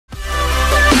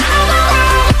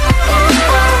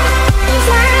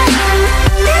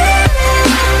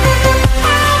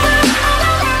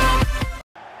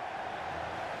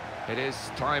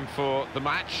Time for the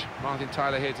match. Martin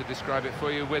Tyler here to describe it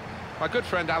for you with my good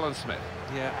friend Alan Smith.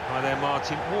 Yeah, hi there,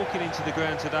 Martin. Walking into the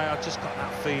ground today, I've just got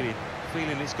that feeling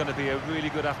it's going to be a really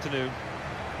good afternoon.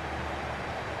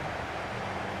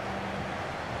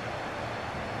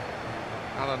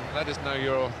 Alan, let us know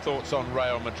your thoughts on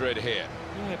Real Madrid here.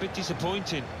 Yeah, a bit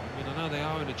disappointing. I mean, I know they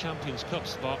are in a Champions Cup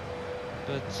spot,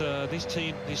 but this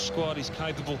team, this squad is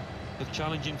capable of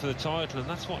challenging for the title, and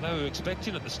that's what they were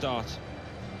expecting at the start.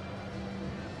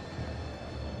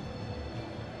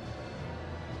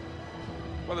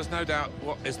 Well, there's no doubt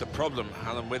what is the problem,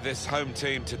 Alan, with this home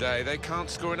team today. They can't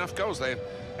score enough goals.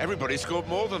 Everybody scored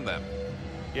more than them.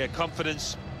 Yeah,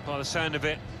 confidence, by the sound of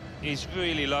it, is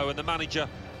really low, and the manager,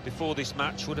 before this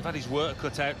match, would have had his work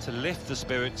cut out to lift the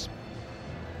spirits.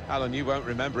 Alan, you won't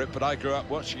remember it, but I grew up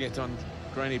watching it on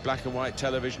grainy black and white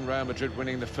television. Real Madrid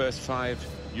winning the first 5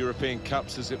 European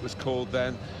Cups, as it was called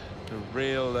then. A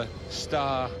real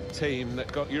star team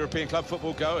that got European club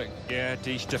football going. Yeah,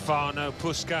 Di Stefano,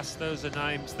 Puskas, those are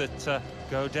names that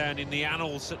go down in the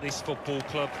annals at this football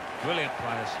club. Brilliant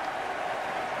players.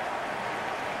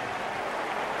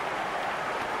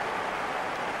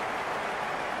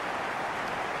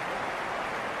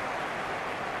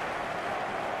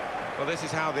 Well, this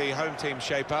is how the home team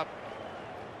shape up.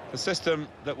 The system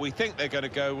that we think they're going to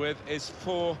go with is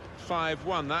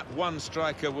 4-5-1. That one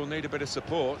striker will need a bit of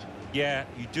support. Yeah,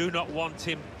 you do not want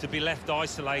him to be left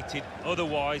isolated,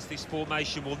 otherwise this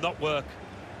formation will not work.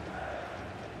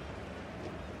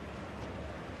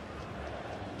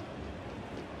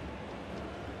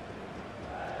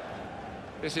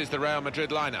 This is the Real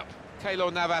Madrid lineup.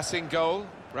 Keylor Navas in goal.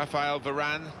 Rafael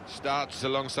Varane starts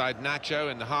alongside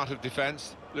Nacho in the heart of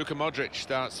defence. Luka Modric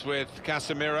starts with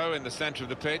Casemiro in the centre of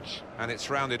the pitch. And it's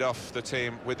rounded off the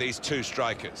team with these 2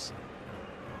 strikers.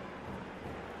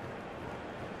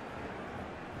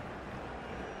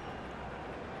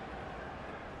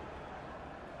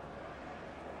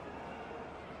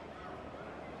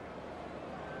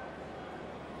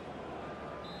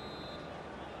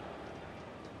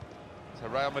 So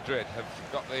Real Madrid have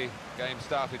got the game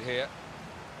started here.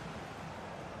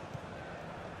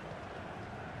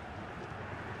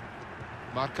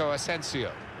 Marco Asensio.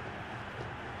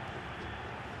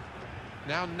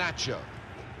 Now Nacho.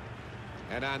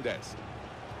 Hernandez.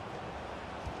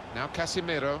 Now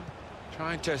Casemiro,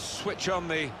 trying to switch on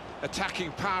the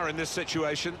attacking power in this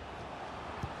situation.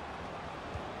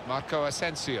 Marco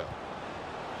Asensio.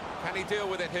 Can he deal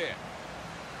with it here?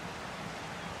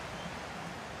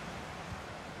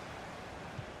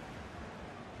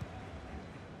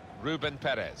 Ruben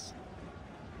Perez.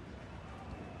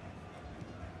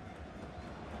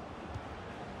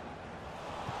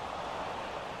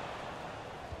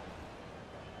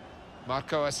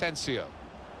 Marco Asensio.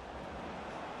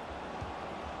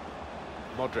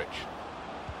 Modric.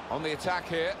 On the attack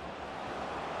here.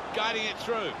 Guiding it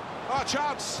through. Oh,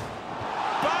 chance!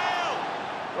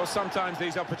 Bale! Well, sometimes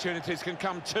these opportunities can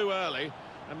come too early,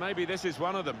 and maybe this is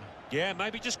one of them. Yeah,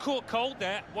 maybe just caught cold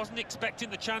there. Wasn't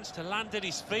expecting the chance to land at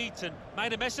his feet and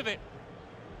made a mess of it.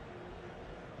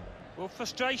 Well,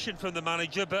 frustration from the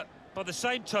manager, but by the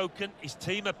same token, his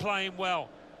team are playing well.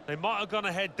 They might have gone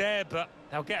ahead there, but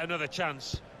they'll get another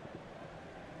chance.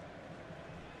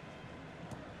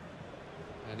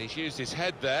 And he's used his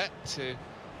head there to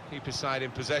keep his side in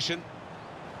possession.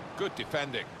 Good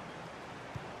defending.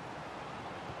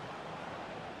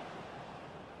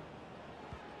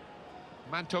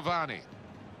 Mantovani.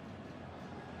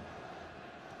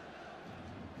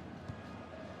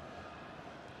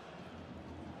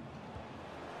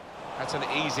 That's an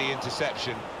easy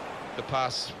interception. The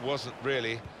pass wasn't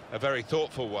really a very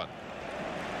thoughtful one.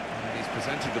 And he's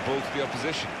presented the ball to the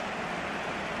opposition.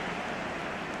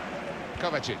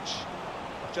 Kovacic.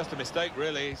 Just a mistake,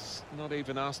 really. He's not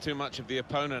even asked too much of the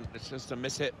opponent. It's just a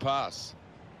mishit pass.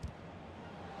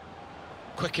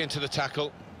 Quick into the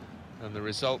tackle. And the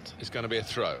result is going to be a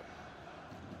throw.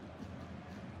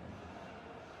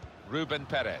 Ruben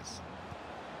Perez.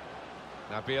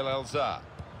 Nabil Elzar.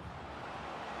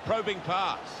 Probing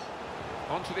pass.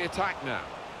 Onto the attack now.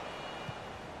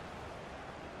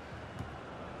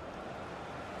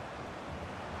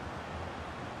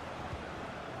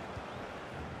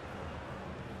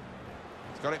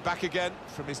 He's got it back again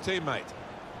from his teammate.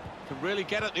 Can really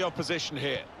get at the opposition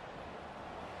here.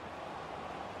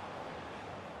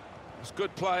 It was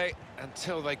good play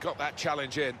until they got that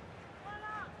challenge in.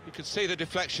 You can see the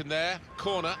deflection there,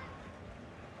 corner.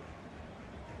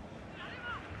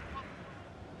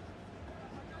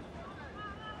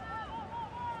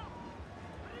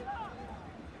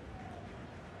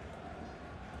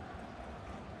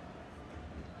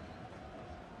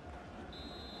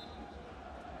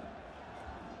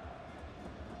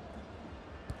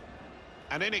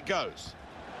 and in it goes.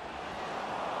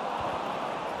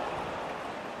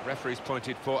 Referee's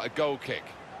pointed for a goal kick.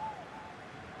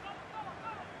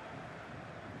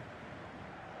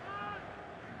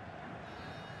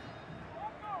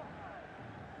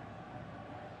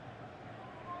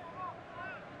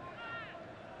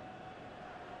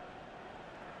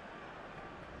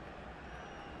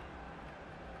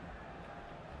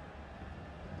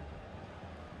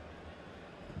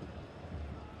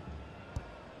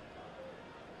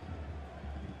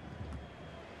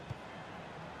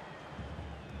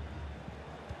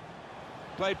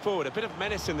 Played forward, a bit of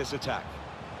menace in this attack.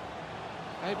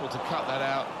 Able to cut that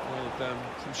out with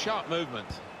some sharp movement.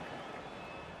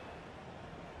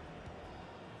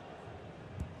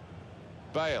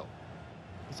 Bale.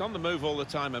 He's on the move all the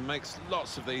time and makes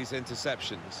lots of these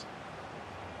interceptions.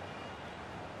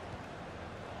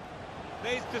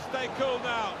 Needs to stay cool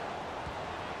now.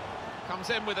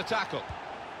 Comes in with a tackle.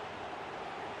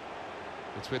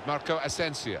 It's with Marco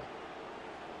Asensio.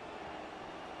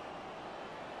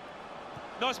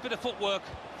 Nice bit of footwork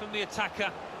from the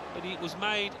attacker, but it was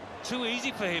made too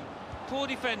easy for him. Poor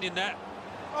defending that.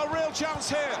 A real chance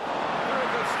here. Very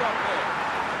good stop here.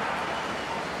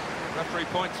 Referee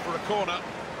points for a corner.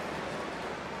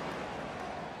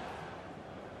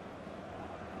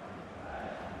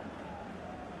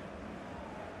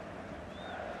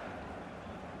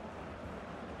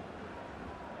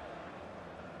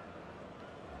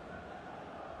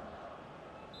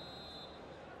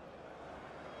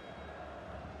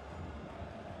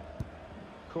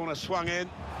 Corner swung in.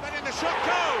 Letting the shot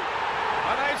go!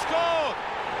 And they've scored!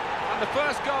 And the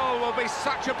first goal will be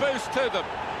such a boost to them.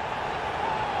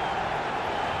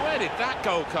 Where did that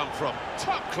goal come from?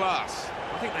 Top class.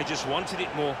 I think they just wanted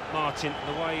it more, Martin.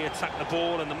 The way he attacked the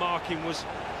ball and the marking was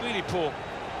really poor.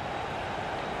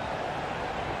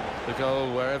 The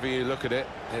goal, wherever you look at it,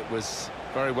 it was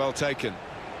very well taken.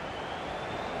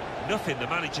 Nothing the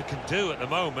manager can do at the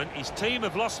moment. His team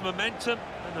have lost momentum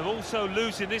and they're also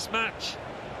losing this match.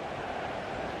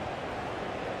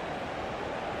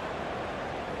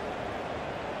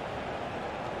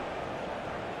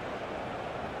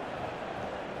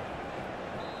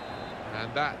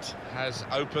 And that has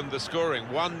opened the scoring.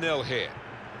 1-0 here.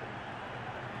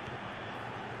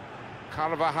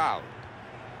 Carvajal.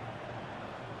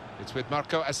 It's with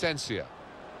Marco Asensio.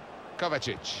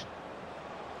 Kovacic.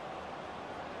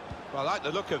 Well, I like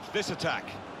the look of this attack.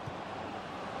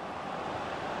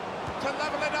 To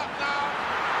level it up now.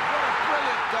 What a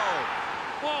brilliant goal.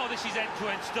 Oh, this is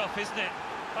end-to-end stuff, isn't it?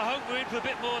 I hope we're in for a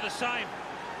bit more of the same.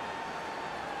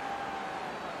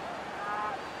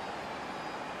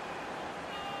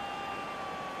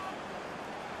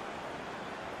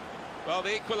 Well,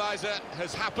 the equaliser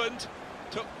has happened.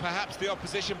 Took perhaps the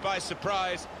opposition by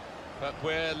surprise, but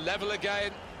we're level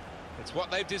again. It's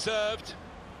what they've deserved.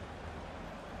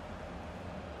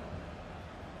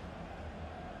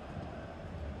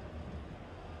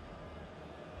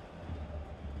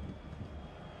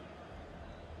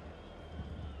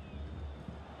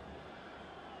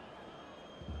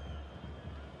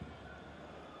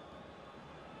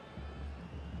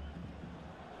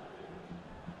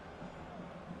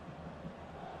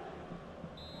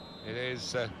 It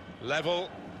is level.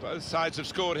 Both sides have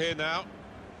scored here now.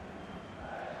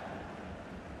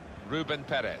 Ruben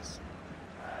Perez.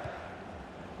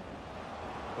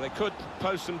 Well, they could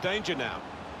pose some danger now.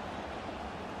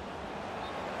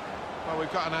 Well,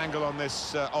 we've got an angle on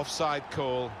this offside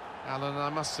call, Alan, and I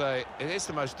must say, it is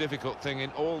the most difficult thing in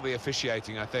all the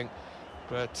officiating, I think.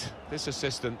 But this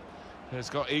assistant has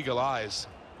got eagle eyes.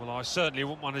 Well, I certainly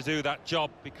wouldn't want to do that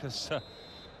job because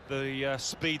the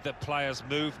speed that players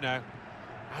move now,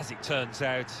 as it turns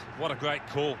out. What a great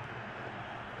call.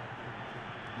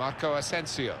 Marco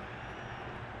Asensio.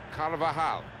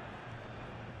 Carvajal.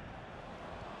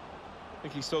 I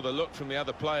think he saw the look from the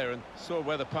other player and saw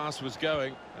where the pass was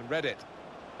going and read it.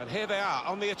 And here they are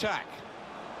on the attack.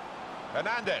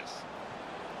 Hernandez.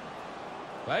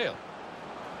 Bale.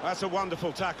 That's a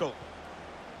wonderful tackle.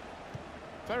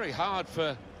 Very hard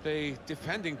for the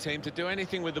defending team to do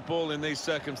anything with the ball in these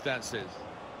circumstances.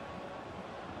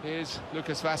 Here's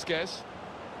Lucas Vazquez.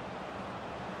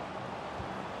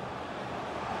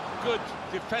 Good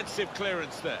defensive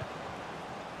clearance there.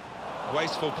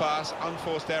 Wasteful pass,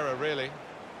 unforced error, really.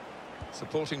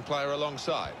 Supporting player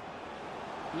alongside.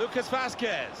 Lucas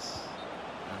Vazquez.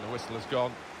 And the whistle has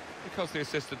gone because the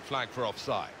assistant flagged for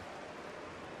offside.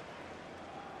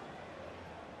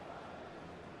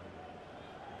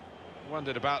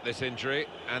 Wondered about this injury,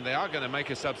 and they are going to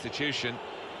make a substitution.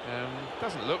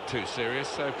 Doesn't look too serious,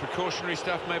 so precautionary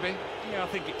stuff maybe? Yeah, I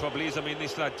think it probably is. I mean,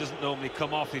 this lad doesn't normally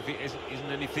come off if it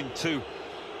isn't anything too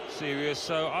serious,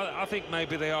 so I think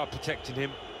maybe they are protecting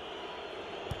him.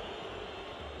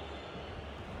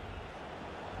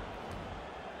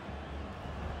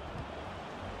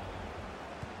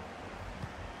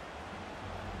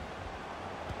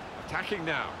 Attacking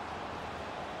now.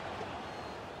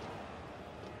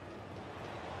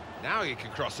 Now he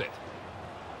can cross it.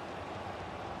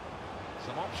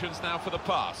 Some options now for the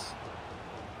pass.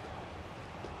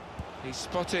 He's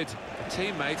spotted a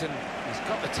teammate and he's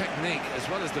got the technique as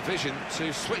well as the vision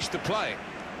to switch the play.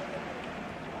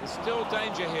 There's still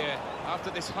danger here after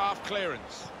this half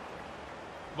clearance.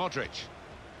 Modric.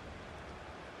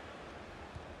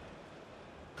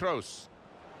 Kroos.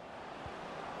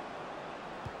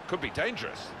 Could be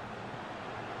dangerous.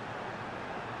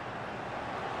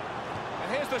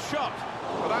 And here's the shot.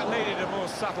 Well, that needed a more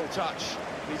subtle touch.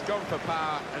 He's gone for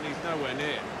power and he's nowhere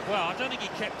near. Well, I don't think he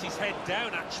kept his head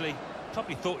down, actually.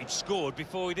 Probably thought he'd scored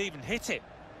before he'd even hit it.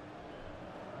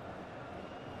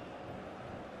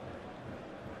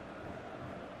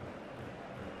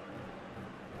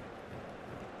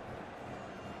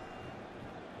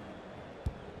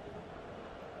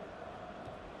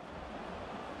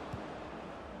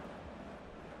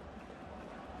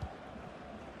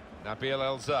 Nabil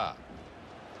Elzar.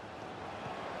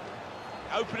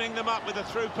 Opening them up with a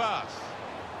through pass.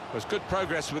 There's good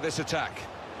progress with this attack.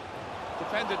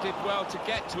 Defender did well to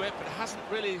get to it, but hasn't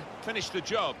really finished the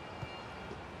job.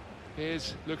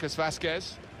 Here's Lucas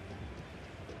Vazquez.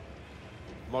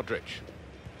 Modric.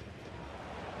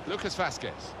 Lucas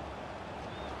Vazquez.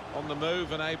 On the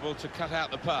move and able to cut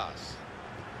out the pass.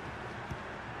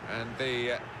 And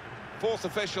the fourth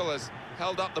official has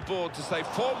held up the board to say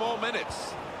 4 more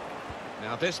minutes.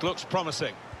 Now this looks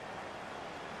promising.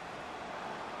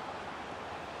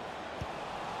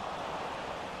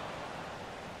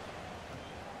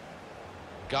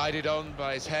 Guided on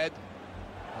by his head,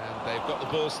 and they've got the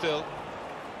ball still.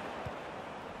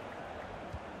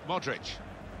 Modric.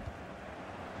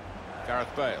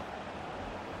 Gareth Bale.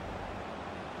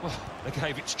 Well, they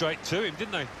gave it straight to him,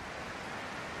 didn't they?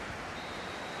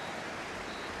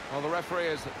 Well, the referee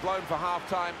has blown for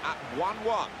half-time at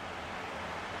 1-1.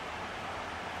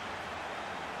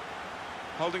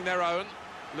 Holding their own,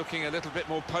 looking a little bit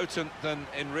more potent than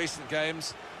in recent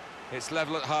games. It's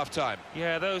level at half-time.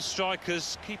 Yeah, those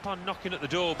strikers keep on knocking at the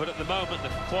door, but at the moment the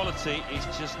quality is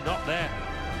just not there.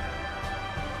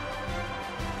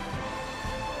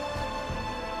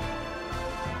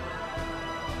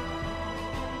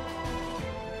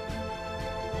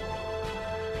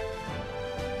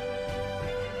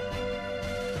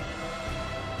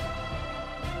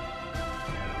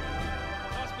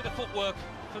 Nice bit of footwork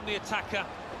from the attacker.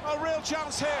 A real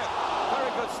chance here.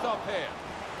 Very good stop here.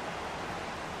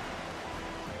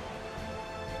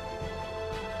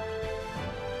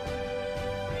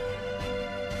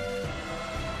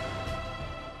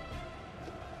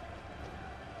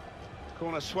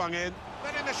 Corner swung in,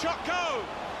 letting the shot go!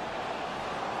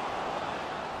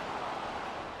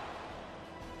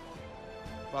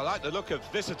 Well, I like the look of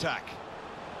this attack.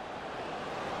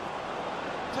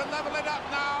 To level it up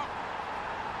now.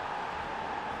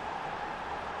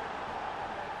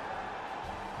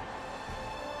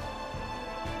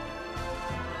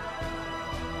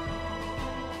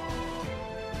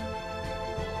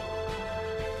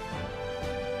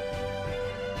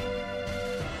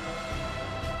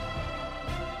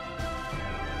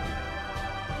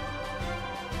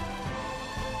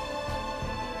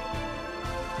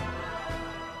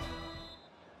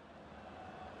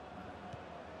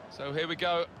 So here we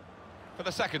go for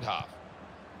the second half.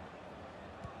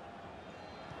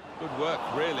 Good work,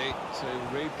 really,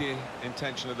 to read the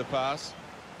intention of the pass.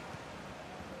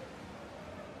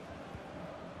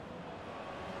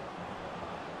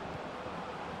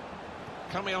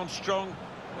 Coming on strong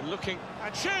and looking,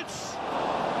 and shoots!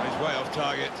 He's way off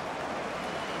target.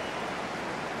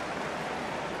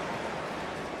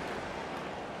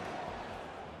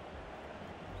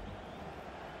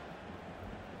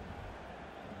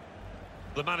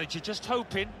 The manager just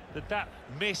hoping that that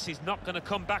miss is not going to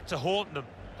come back to haunt them.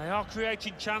 They are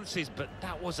creating chances, but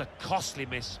that was a costly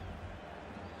miss.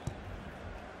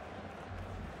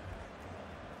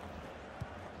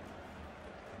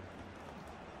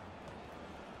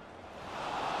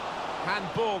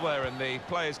 Handball there and the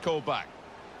player's called back.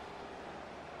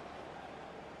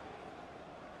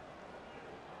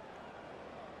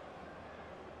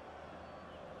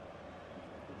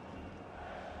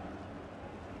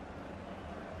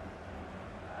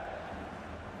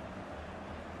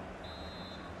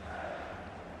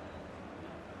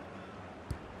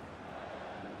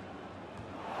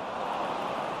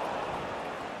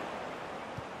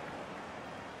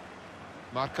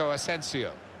 Marco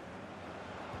Asensio.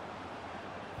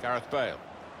 Gareth Bale.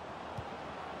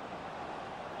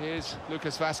 Here's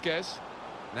Lucas Vazquez.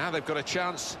 Now they've got a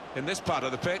chance in this part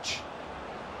of the pitch.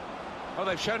 Oh,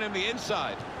 they've shown him the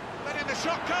inside. Letting the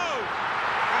shot go!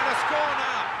 And a score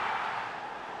now.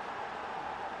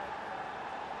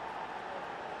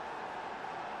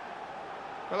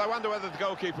 Well, I wonder whether the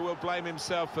goalkeeper will blame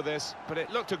himself for this, but it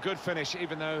looked a good finish,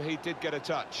 even though he did get a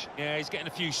touch. Yeah, he's getting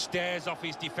a few stares off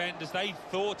his defenders. They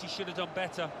thought he should have done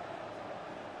better.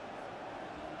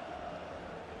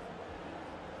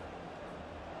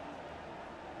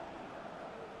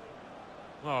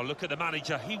 Oh, look at the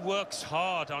manager. He works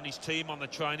hard on his team on the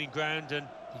training ground, and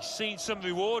he's seen some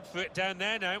reward for it down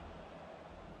there now.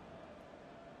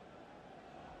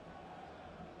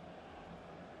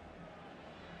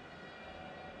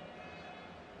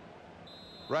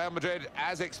 Real Madrid,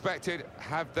 as expected,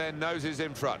 have their noses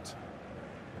in front.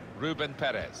 Ruben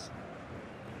Perez.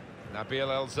 Nabil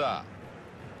Elzar.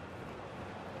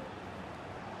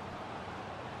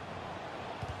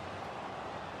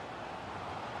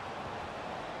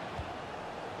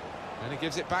 And he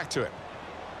gives it back to him.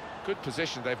 Good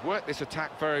position. They've worked this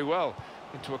attack very well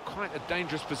into quite a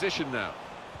dangerous position now.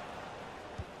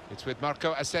 It's with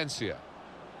Marco Asensio.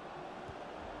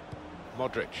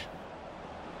 Modric.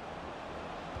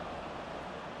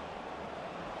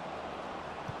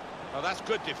 Oh, that's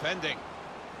good defending.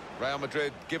 Real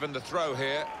Madrid given the throw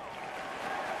here.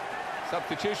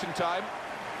 Substitution time.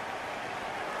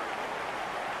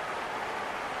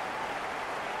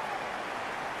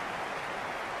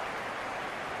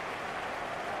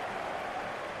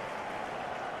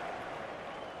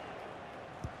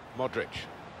 Modric.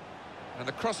 And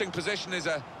the crossing position is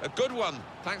a good one,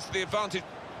 thanks to the advantage.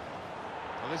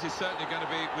 Well, this is certainly going to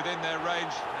be within their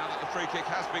range now that the free kick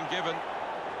has been given.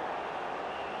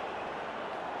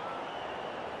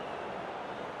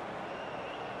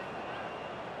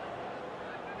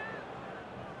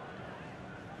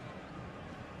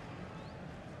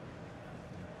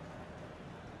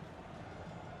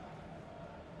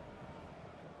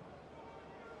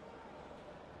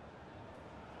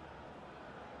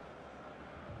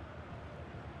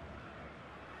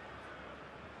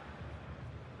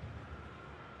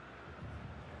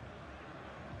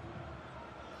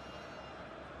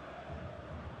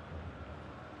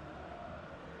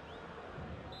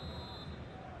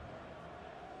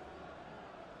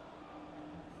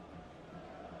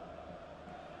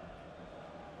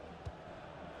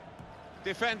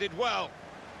 Defended well.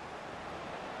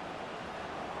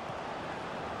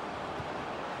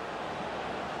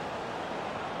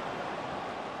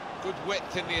 Good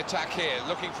width in the attack here,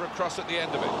 looking for a cross at the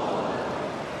end of it.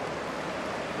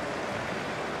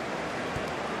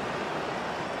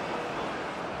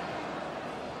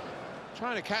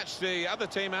 Trying to catch the other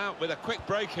team out with a quick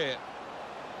break here.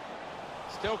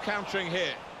 Still countering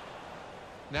here.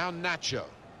 Now Nacho.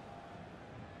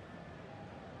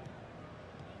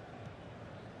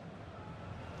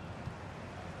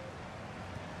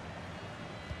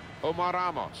 Omar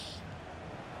Ramos.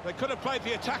 They could have played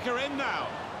the attacker in now.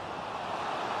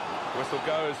 Whistle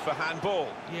goes for handball.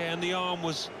 Yeah, and the arm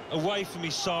was away from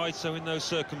his side, so in those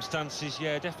circumstances,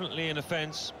 yeah, definitely an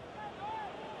offence.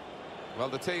 Well,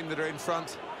 the team that are in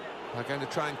front are going to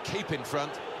try and keep in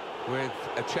front with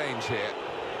a change here.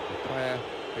 The player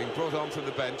being brought on from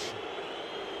the bench.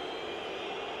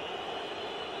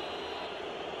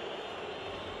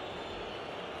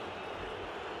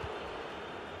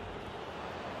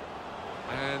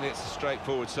 And it's a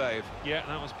straightforward save. Yeah,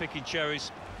 that was picking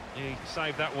cherries. He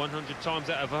saved that 100 times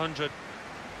out of 100.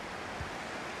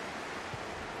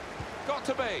 Got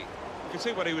to be. You can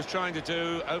see what he was trying to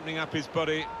do, opening up his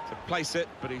body to place it,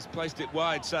 but he's placed it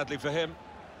wide, sadly for him.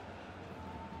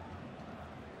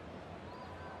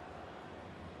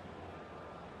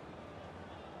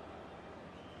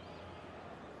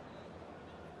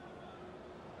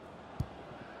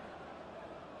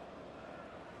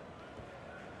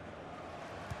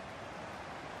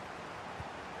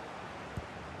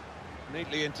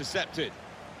 Neatly intercepted.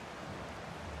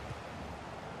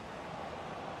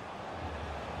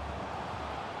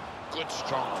 Good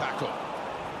strong tackle.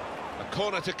 A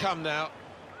corner to come now.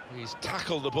 He's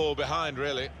tackled the ball behind,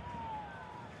 really.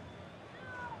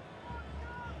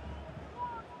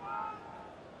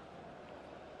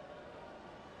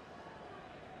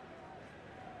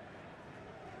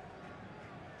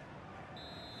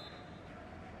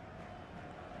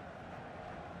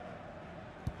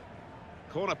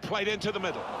 Corner played into the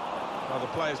middle. Well, the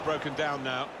player's broken down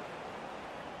now.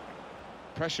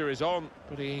 Pressure is on,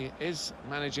 but he is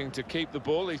managing to keep the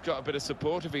ball. He's got a bit of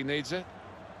support if he needs it.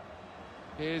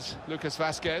 Here's Lucas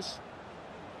Vazquez.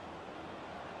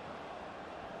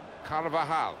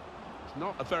 Carvajal. It's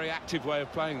not a very active way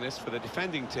of playing this for the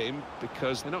defending team,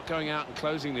 because they're not going out and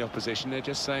closing the opposition. They're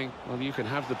just saying, well, you can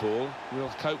have the ball, we'll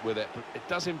cope with it. But it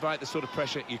does invite the sort of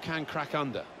pressure you can crack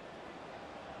under.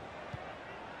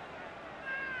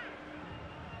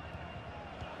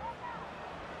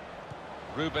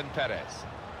 Ruben Perez.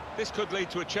 This could lead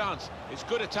to a chance. It's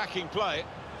good attacking play.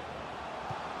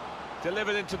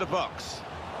 Delivered into the box.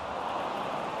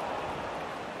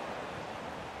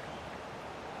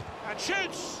 And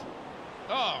shoots!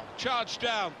 Oh, charged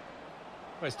down.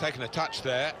 Well, he's taken a touch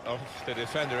there off the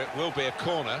defender. It will be a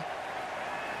corner.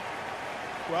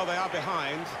 Well, they are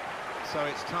behind, so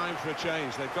it's time for a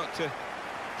change. They've got to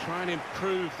try and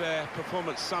improve their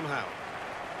performance somehow.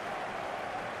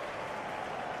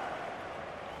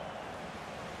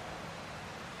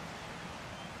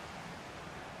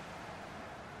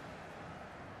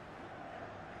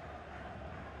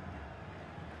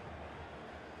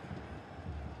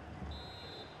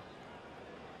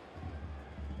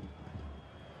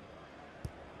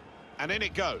 And in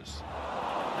it goes.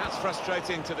 That's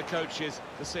frustrating to the coaches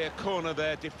to see a corner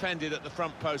there defended at the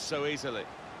front post so easily.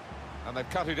 And they've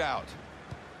cut it out.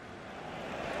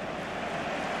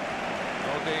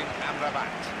 Nordin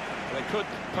Amrabat. They could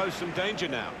pose some danger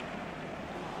now.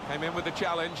 Came in with the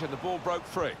challenge and the ball broke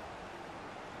free.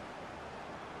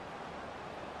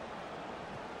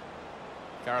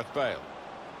 Gareth Bale.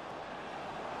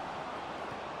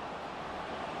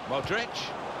 Modric.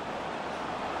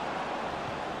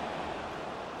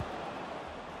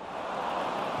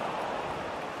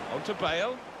 On to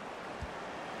Bale.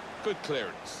 Good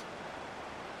clearance.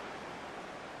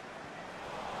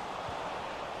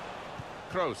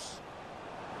 Kroos.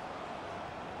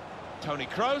 Toni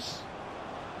Kroos.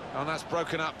 And that's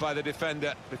broken up by the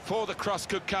defender before the cross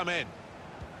could come in.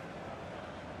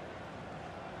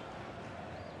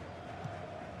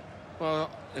 Well,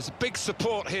 there's a big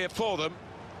support here for them,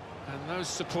 and those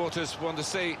supporters want to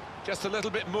see just a little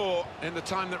bit more in the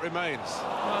time that remains.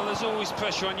 Well, there's always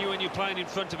pressure on you when you're playing in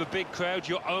front of a big crowd,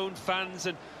 your own fans,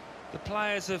 and the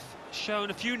players have shown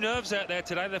a few nerves out there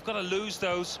today. They've got to lose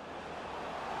those.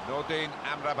 Nordin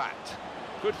Amrabat.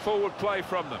 Good forward play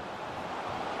from them.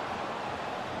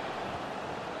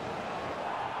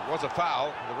 It was a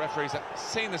foul. The referee's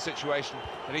seen the situation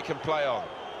and he can play on.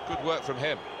 Good work from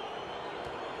him.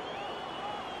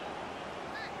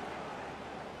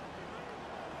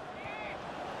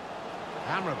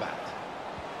 Amrabat.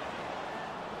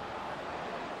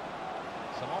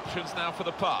 Some options now for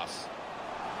the pass.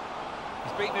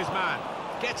 He's beaten his man.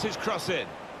 Gets his cross in.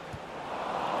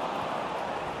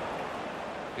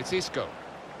 It's Isco.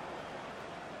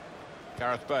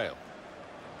 Gareth Bale.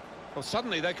 Well,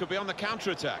 suddenly they could be on the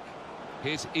counter-attack.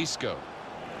 Here's Isco.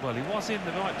 Well, he was in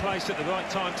the right place at the right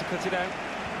time to cut it out.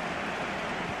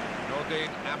 Nordin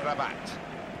Amrabat.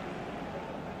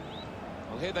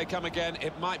 Well, here they come again.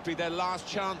 It might be their last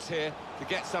chance here to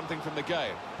get something from the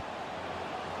game.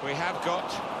 We have got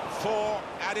 4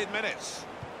 added minutes.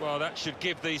 Well, that should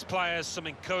give these players some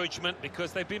encouragement,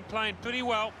 because they've been playing pretty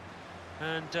well,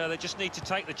 and they just need to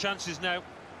take the chances now.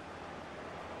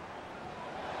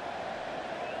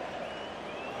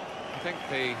 I think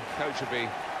the coach will be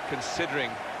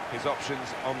considering his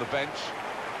options on the bench.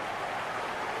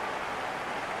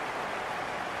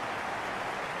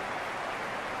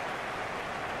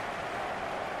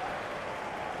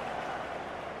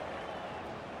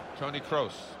 Toni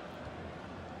Kroos.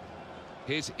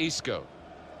 Here's Isco.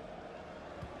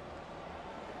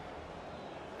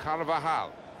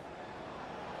 Carvajal.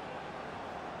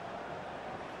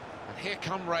 And here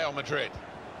come Real Madrid.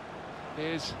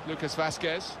 Here's Lucas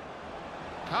Vazquez.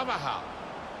 Carvajal.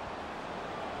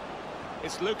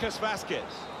 It's Lucas Vazquez.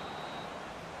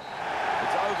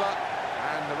 It's over,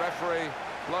 and the referee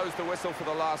blows the whistle for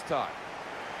the last time.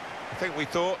 I think we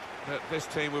thought that this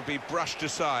team would be brushed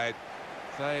aside.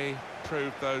 They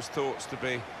proved those thoughts to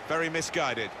be very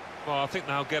misguided. Well, I think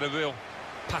they'll get a real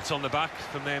pat on the back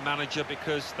from their manager,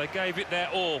 because they gave it their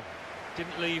all.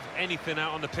 Didn't leave anything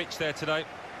out on the pitch there today.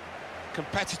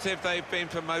 Competitive they've been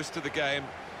for most of the game,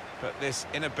 but this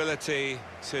inability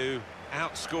to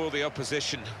outscore the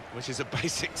opposition, which is a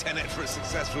basic tenet for a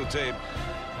successful team,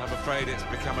 I'm afraid it's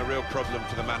become a real problem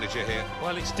for the manager here.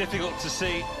 Well, it's difficult to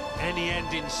see any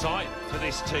end in sight for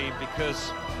this team,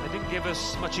 because they didn't give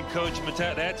us much encouragement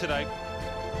out there today.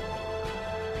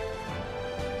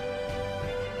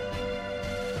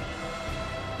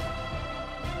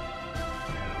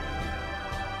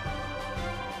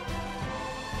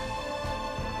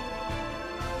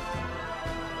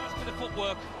 Nice bit of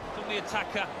footwork from the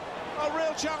attacker. A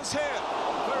real chance here.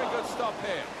 Very good stop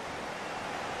here.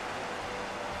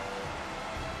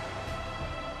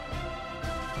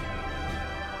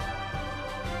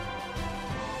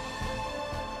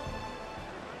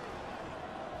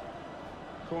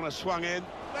 corner swung in.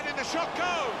 Letting the shot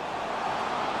go!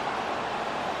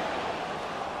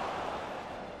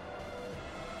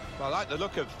 Well, I like the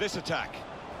look of this attack.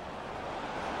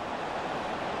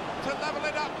 To level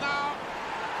it up now.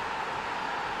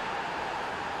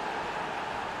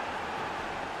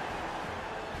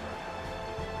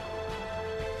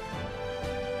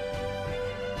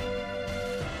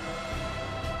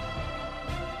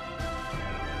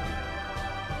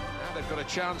 Now they've got a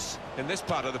chance in this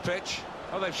part of the pitch.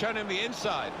 Oh, they've shown him the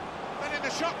inside. Letting the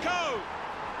shot go!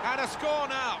 And a score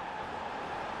now.